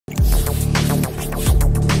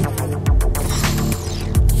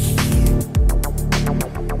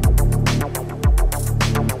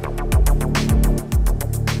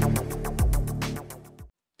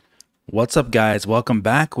What's up, guys? Welcome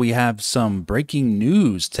back. We have some breaking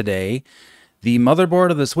news today. The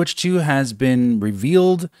motherboard of the Switch 2 has been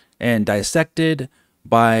revealed and dissected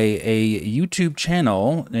by a YouTube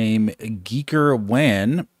channel named Geeker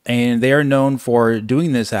Wan, and they are known for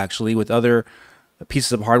doing this actually with other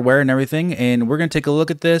pieces of hardware and everything. And we're going to take a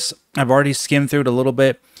look at this. I've already skimmed through it a little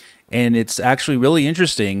bit, and it's actually really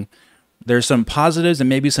interesting. There's some positives and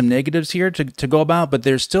maybe some negatives here to go about, but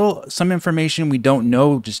there's still some information we don't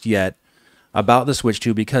know just yet about the Switch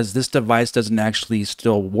 2 because this device doesn't actually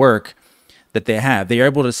still work that they have. They are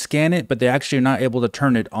able to scan it, but they actually are not able to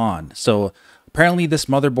turn it on. So apparently this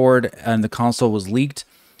motherboard and the console was leaked,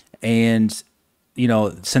 and you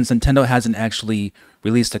know, since Nintendo hasn't actually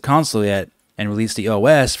released a console yet and released the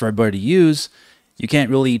OS for everybody to use, you can't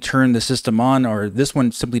really turn the system on, or this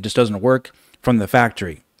one simply just doesn't work from the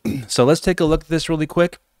factory. So let's take a look at this really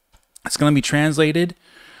quick. It's going to be translated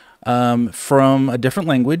from a different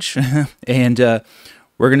language, and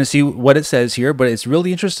we're going to see what it says here, but it's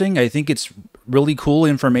really interesting. I think it's really cool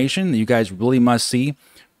information that you guys really must see.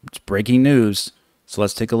 It's breaking news, so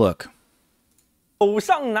let's take a look. 手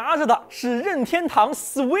上拿着的是任天堂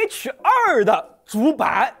Switch 2的主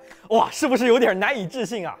板，哇，是不是有点难以置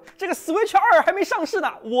信啊？这个 Switch 2还没上市呢，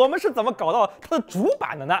我们是怎么搞到它的主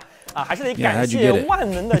板的呢？啊，还是得感谢万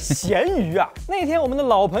能的闲鱼啊！那天我们的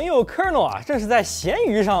老朋友 Colonel 啊，正是在闲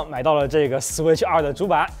鱼上买到了这个 Switch 2的主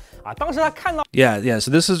板。啊，当时他看到 Yeah.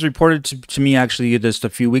 So this is reported to me actually just a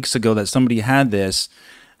few weeks ago that somebody had this,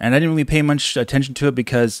 and I didn't really pay much attention to it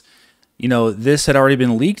because, you know, this had already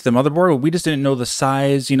been leaked, the motherboard. We just didn't know the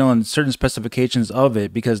size, you know, and certain specifications of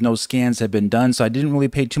it because no scans had been done. So I didn't really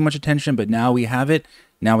pay too much attention, but now we have it.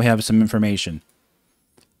 Now we have some information.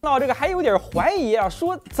 到这个还有点怀疑啊，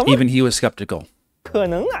说怎么 Even he was skeptical. 可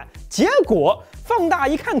能啊？结果放大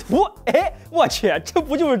一看图，哎，我去，这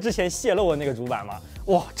不就是之前泄露的那个主板吗？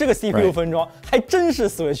哇，这个 CPU 分装还真是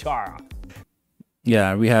Switch 2啊！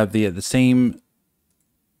 Yeah, we have the same.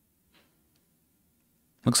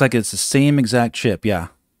 Looks like it's the same exact chip. Yeah.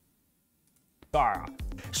 2啊，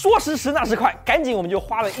说时迟那时快，赶紧我们就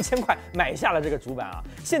花了1000块买下了这个主板啊！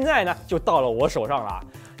现在呢，就到了我手上了。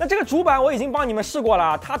那这个主板我已经帮你们试过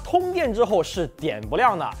了，它通电之后是点不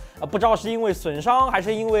亮的。不知道是因为损伤，还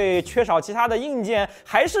是因为缺少其他的硬件，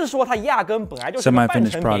还是说它压根本来就是个半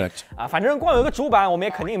成品啊？反正光有个主板，我们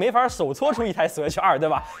也肯定没法手搓出一台 Switch 2，对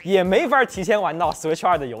吧？也没法提前玩到 Switch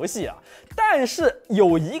 2的游戏啊。但是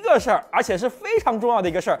有一个事儿，而且是非常重要的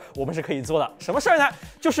一个事儿，我们是可以做的。什么事儿呢？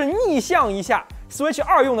就是逆向一下 Switch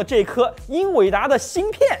 2用的这颗英伟达的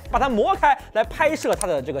芯片，把它磨开来拍摄它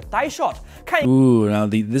的这个 die shot。看 Ooh, now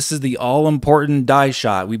this is the all-important die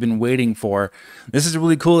shot we've been waiting for. This is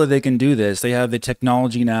really cool that they can do this. They have the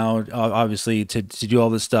technology now, obviously, to do all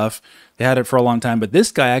this stuff. They had it for a long time, but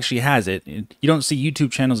this guy actually has it. You don't see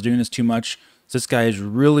YouTube channels doing this too much. This guy is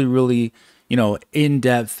really, really, you know,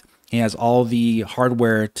 in-depth. He has all the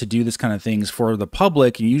hardware to do this kind of things for the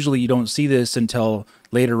public. And usually you don't see this until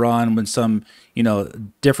later on when some, you know,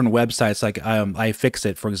 different websites like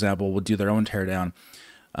iFixit, for example, will do their own teardown.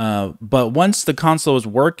 But once the console is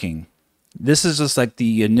working, this is just like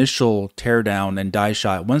the initial teardown and die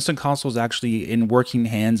shot. Once the console is actually in working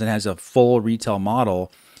hands and has a full retail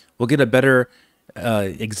model, we'll get a better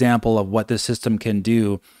example of what this system can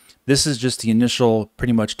do. This is just the initial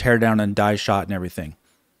pretty much teardown and die shot and everything.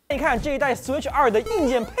 你看这一代 Switch 2的硬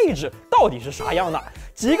件配置到底是啥样的？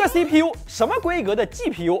几个 CPU， 什么规格的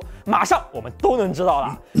GPU， 马上我们都能知道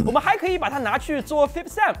了。我们还可以把它拿去做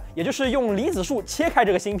FIPSAM， 也就是用离子束切开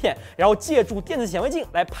这个芯片，然后借助电子显微镜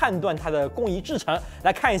来判断它的工艺制程，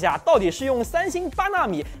来看一下到底是用3星8纳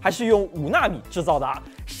米还是用5纳米制造的，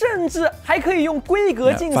甚至还可以用规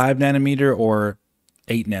格镜5 nanometer or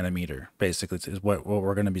 8 nanometer, basically, is what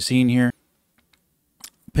we're going to be seeing here.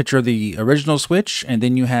 Picture the original Switch, and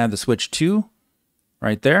then you have the Switch 2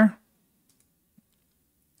 right there.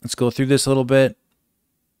 Let's go through this a little bit.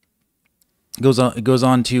 It goes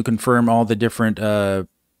on to confirm all the different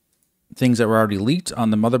things that were already leaked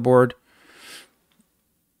on the motherboard.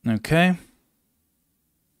 Okay.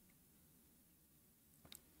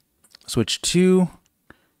 Switch 2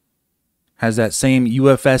 has that same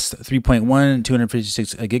UFS 3.1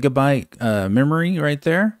 256 gigabyte memory right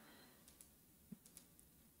there.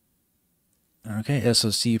 Okay,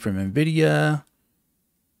 SOC from NVIDIA.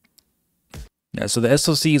 Yeah, so the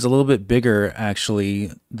SOC is a little bit bigger,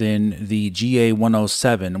 actually, than the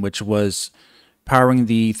GA107, which was powering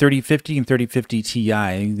the 3050 and 3050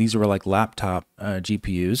 Ti. These were like laptop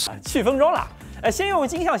GPUs. 去封装了。先用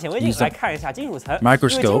镜像显微镜来看一下金属层，因为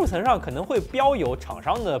金属层上可能会标有厂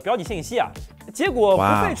商的标记信息啊。结果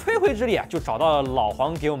不费吹灰之力啊，就找到了老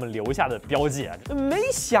黄给我们留下的标记啊。没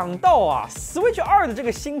想到啊 ，Switch 2的这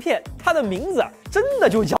个芯片，它的名字真的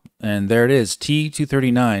就叫。And there it is,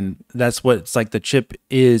 T239. That's what it's like the chip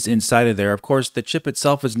is inside of there. Of course, the chip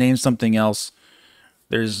itself is named something else.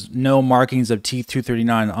 There's no markings of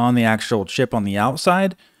T239 on the actual chip on the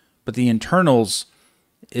outside, but the internals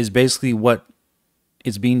is basically what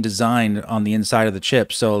is being designed on the inside of the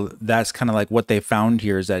chip. So that's kind of like what they found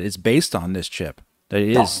here, is that it's based on this chip. That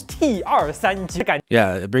it is T239.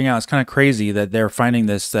 Yeah, bring out, it's kind of crazy that they're finding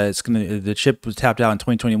this, that it's gonna, the chip was tapped out in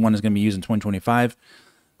 2021, is going to be used in 2025.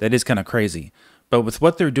 That is kind of crazy. But with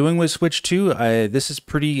what they're doing with Switch 2, this is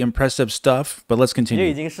pretty impressive stuff. But let's continue. 这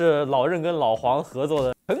已经是老任跟老黄合作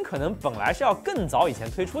的，很可能本来是要更早以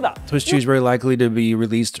前推出的。Switch 2 is very likely to be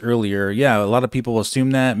released earlier. Yeah, a lot of people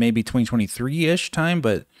assume that maybe 2023-ish time,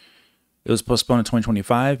 but it was postponed to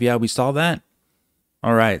 2025. Yeah, we saw that.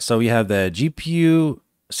 All right, so we have the GPU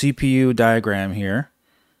CPU diagram here.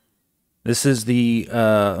 This is the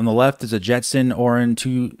on the left is a Jetson Orin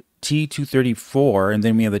T234, and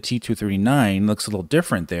then we have the T239. Looks a little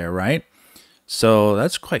different there, right? So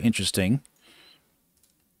that's quite interesting.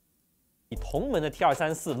 同门的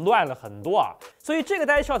T234 乱了很多啊，所以这个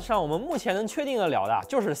die shot 上我们目前能确定得了的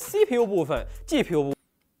就是 CPU 部分、GPU 部分。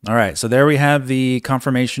All right, so there we have the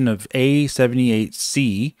confirmation of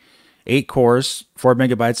A78C, 8 cores, 4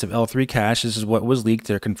 megabytes of L3 cache. This is what was leaked.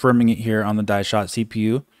 They're confirming it here on the die shot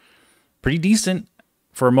CPU. Pretty decent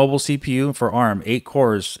for a mobile CPU for ARM. 8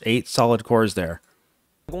 cores, 8 solid cores there.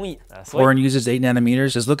 工艺Orin uses 8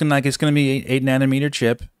 nanometers. It's looking like it's going to be an 8 nanometer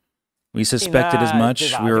chip. We suspected as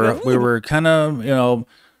much. We were kind of,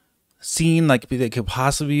 seeing like they could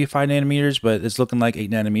possibly be 5 nanometers, but it's looking like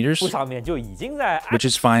 8 nanometers, 上面就已经在 which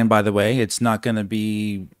is fine, by the way. It's not going to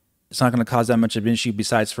cause that much of an issue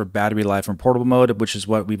besides for battery life and portable mode, which is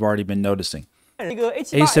what we've already been noticing.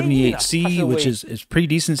 A78C, which is pretty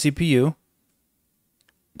decent CPU.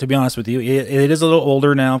 To be honest with you, it is a little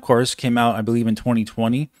older now, of course. Came out, I believe, in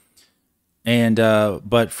 2020. And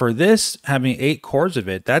but for this, having 8 cores of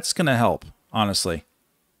it, that's going to help, honestly.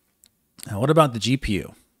 Now, what about the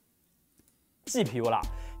GPU? GPU 啦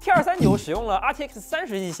 ，T239 使用了 RTX 30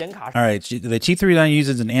系显卡。All right, the T39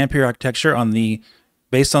 uses an Ampere architecture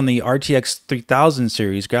based on the RTX 3000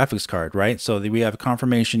 series graphics card, right? So we have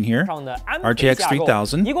confirmation here. RTX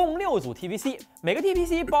 3000. 一共6组 TPC， 每个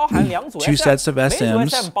TPC 包含2组 Two sets of SMs. 每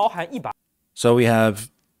组 SM 包含100。So we have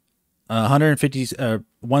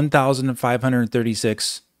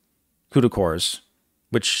 1,536 CUDA cores,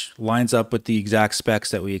 which lines up with the exact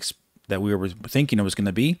specs that we were thinking it was going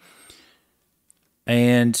to be,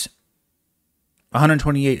 and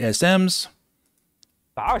 128 SMs.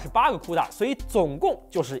 128个 CUDA， 所以总共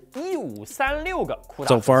就是1536个 CUDA。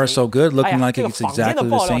 So far, so good. Looking like it's exactly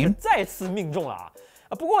the same. 再次命中了啊！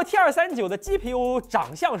不过 T239 的 GPU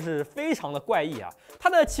长相是非常的怪异啊，它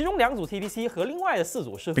的其中2组 TPC 和另外的4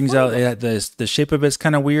组是。Brings out the shape of it's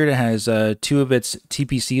kind of weird. It has 2 of its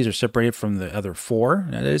TPCs are separated from the other 4.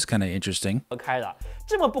 That is kind of interesting. 开的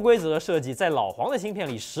这么不规则的设计，在老黄的芯片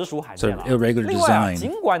里实属罕见了。Irregular 另外啊， design.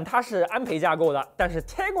 尽管它是安培架构的，但是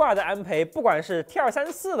Tegra 的安培，不管是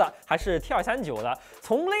T234 的还是 T239 的，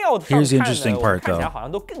从 layout 上看呢，我看起来好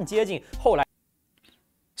像都更接近后来。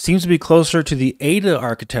Seems to be closer to the Ada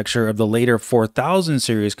architecture of the later 4000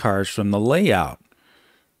 series cards from the layout.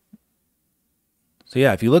 So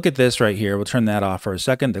yeah, if you look at this right here, we'll turn that off for a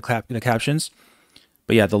second, the captions.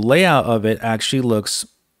 But yeah, the layout of it actually looks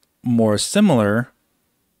more similar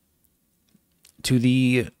to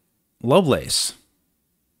the Lovelace.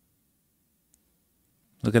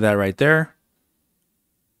 Look at that right there.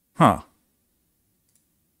 Huh.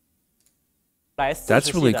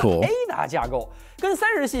 That's really cool. All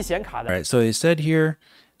right, so they said here,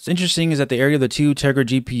 what's interesting is that the area of the 2 Tegra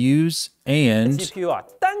GPUs and a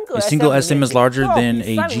single SM is larger than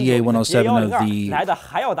a GA107 of the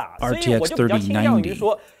RTX 3090.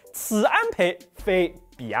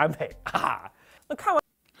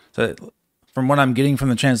 So from what I'm getting from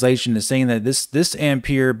the translation is saying that this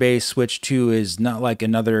Ampere-based Switch 2 is not like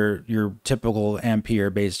your typical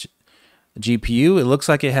Ampere-based GPU. It looks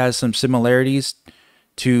like it has some similarities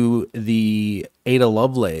to the Ada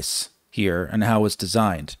Lovelace here and how it's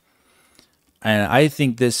designed. And I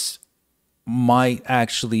think this might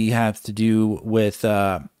actually have to do with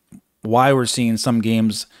why we're seeing some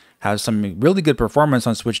games have some really good performance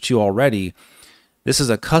on Switch 2 already. This is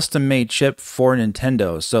a custom-made chip for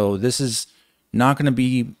Nintendo, so this is not going to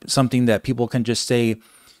be something that people can just say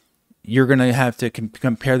you're going to have to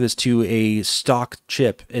compare this to a stock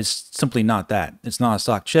chip. It's simply not that. It's not a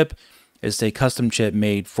stock chip. It's a custom chip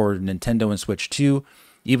made for Nintendo and Switch 2.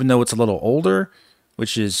 even though it's a little older,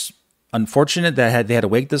 which is unfortunate that they had to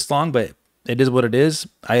wait this long, but it is what it is.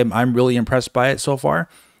 I'm really impressed by it so far,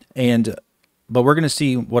 but we're gonna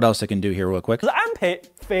see what else I can do here real quick. 是安培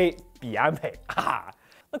非比安培啊。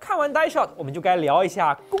那看完 die shot， 我们就该聊一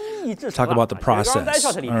下工艺制成了。 Talk about the process. die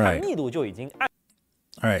shot 里 All right. 它密度就已经按。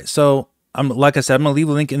 All right, so like I said, I'm gonna leave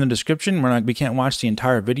a link in the description. We can't watch the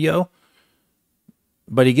entire video,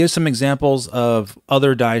 but he gives some examples of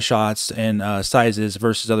other die shots and sizes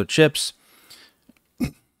versus other chips.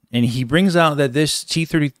 And he brings out that this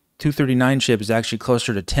T239 chip is actually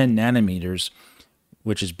closer to 10 nanometers,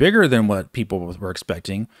 which is bigger than what people were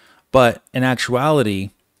expecting. But in actuality,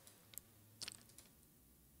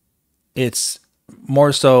 it's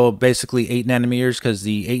more so basically 8 nanometers, because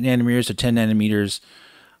the 8 nanometers to 10 nanometers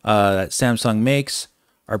that Samsung makes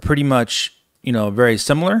are pretty much, very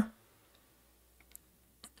similar.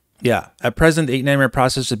 Yeah, at present, the 8 nanometer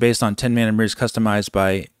processor is based on 10 nanometers customized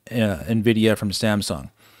by NVIDIA from Samsung.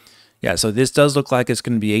 Yeah, so this does look like it's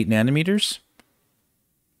going to be 8 nanometers.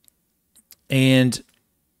 And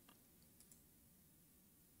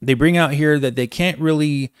they bring out here that they can't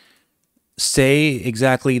really say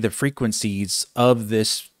exactly the frequencies of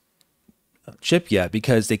this chip yet,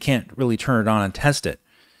 because they can't really turn it on and test it.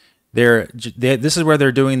 This is where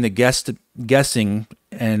they're doing the guessing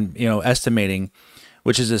and estimating,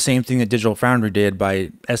 which is the same thing that Digital Foundry did by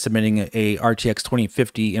estimating a RTX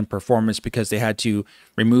 2050 in performance, because they had to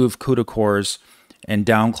remove CUDA cores and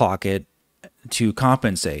downclock it to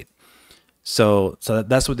compensate. So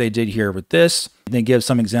that's what they did here with this. They give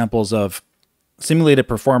some examples of simulated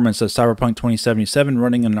performance of Cyberpunk 2077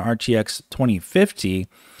 running on an RTX 2050,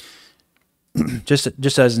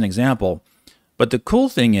 just as an example. But the cool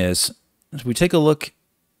thing is, if we take a look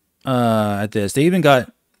at this, they even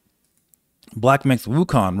got Black Myth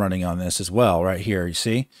Wukong running on this as well, right here, you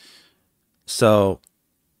see? So,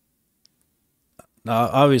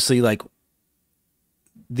 obviously, like,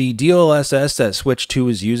 the DLSS that Switch 2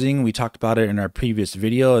 is using, we talked about it in our previous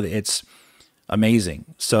video, it's amazing.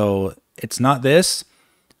 So, it's not this.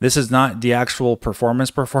 This is not the actual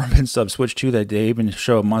performance of Switch 2 that they even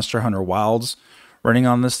show Monster Hunter Wilds running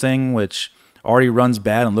on this thing, which already runs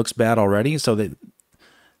bad and looks bad already. So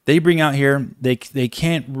they bring out here, they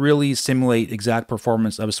can't really simulate exact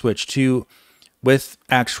performance of Switch 2 with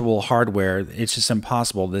actual hardware. It's just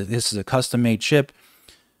impossible. This is a custom-made chip.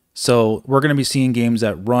 So we're going to be seeing games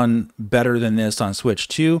that run better than this on Switch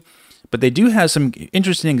 2. But they do have some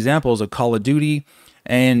interesting examples of Call of Duty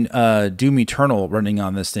and Doom Eternal running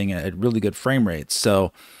on this thing at really good frame rates.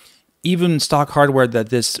 So even stock hardware that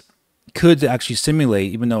this could actually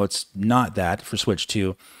simulate, even though it's not that for Switch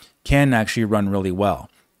 2, can actually run really well.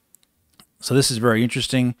 So this is very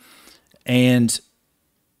interesting. And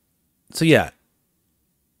so, yeah,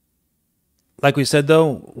 like we said,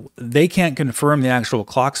 though, they can't confirm the actual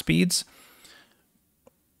clock speeds,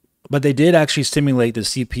 but they did actually simulate the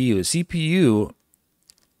CPU. CPU,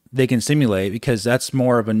 they can simulate because that's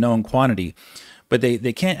more of a known quantity, but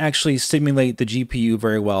they can't actually simulate the GPU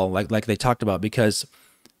very well, like they talked about, because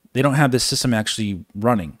they don't have the system actually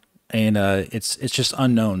running, and it's just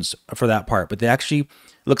unknowns for that part. But they actually,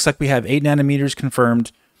 looks like we have 8 nanometers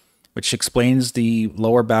confirmed, which explains the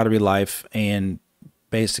lower battery life, and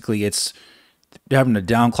basically it's having to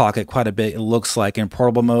downclock it quite a bit. It looks like in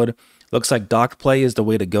portable mode. Looks like docked play is the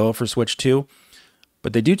way to go for Switch 2.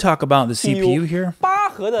 But they do talk about the CPU here.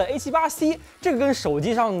 8核的 A78C 这个跟手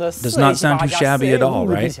机上的 Does not sound too shabby at all,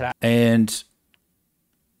 right? And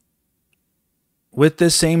with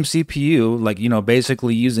this same CPU, like,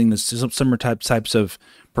 basically using the similar types of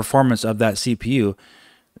performance of that CPU,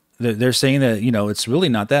 they're saying that, it's really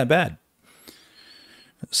not that bad.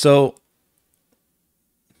 So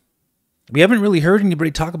we haven't really heard anybody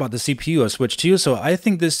talk about the CPU of Switch 2, so I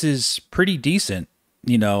think this is pretty decent,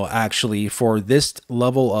 actually, for this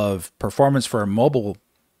level of performance for a mobile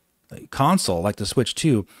console like the Switch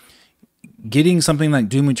 2. Getting something like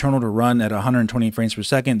Doom Eternal to run at 120 frames per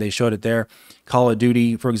second, they showed it there. Call of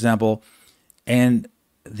Duty, for example, and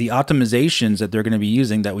the optimizations that they're going to be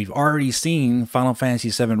using that we've already seen, Final Fantasy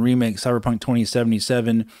VII Remake, Cyberpunk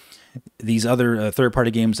 2077, these other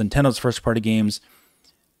third-party games, Nintendo's first-party games.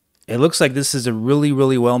 It looks like this is a really,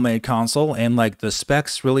 really well-made console, and like the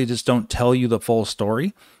specs really just don't tell you the full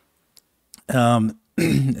story.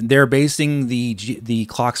 They're basing the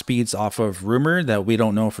clock speeds off of rumor that we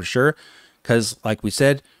don't know for sure, because like we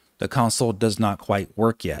said, the console does not quite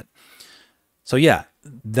work yet. So yeah,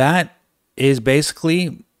 that is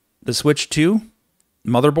basically the Switch 2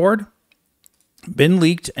 motherboard, been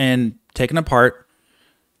leaked and taken apart,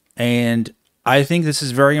 and I think this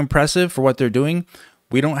is very impressive for what they're doing.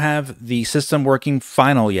 we don't have the system working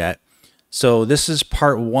final yet. So this is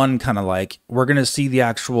part one, kind of like we're going to see the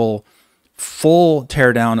actual full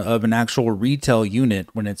teardown of an actual retail unit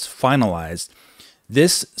when it's finalized.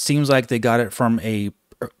 This seems like they got it from a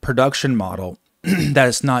production model that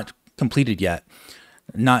is not completed yet,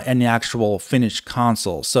 not any actual finished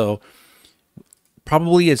console. So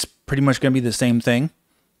probably it's pretty much going to be the same thing,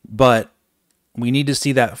 but we need to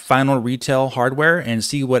see that final retail hardware and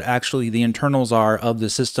see what actually the internals are of the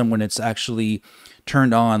system when it's actually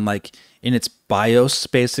turned on, like in its BIOS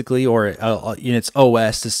basically, or in its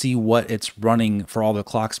OS, to see what it's running for all the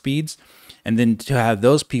clock speeds. And then to have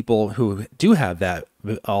those people who do have that,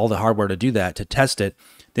 all the hardware to do that, to test it,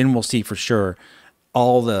 then we'll see for sure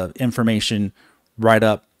all the information right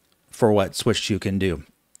up for what Switch 2 can do.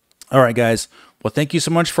 All right, guys. Well, thank you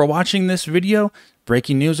so much for watching this video.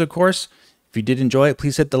 Breaking news, of course. If you did enjoy it,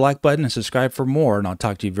 please hit the like button and subscribe for more, and I'll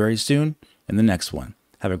talk to you very soon in the next one.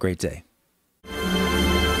 Have a great day.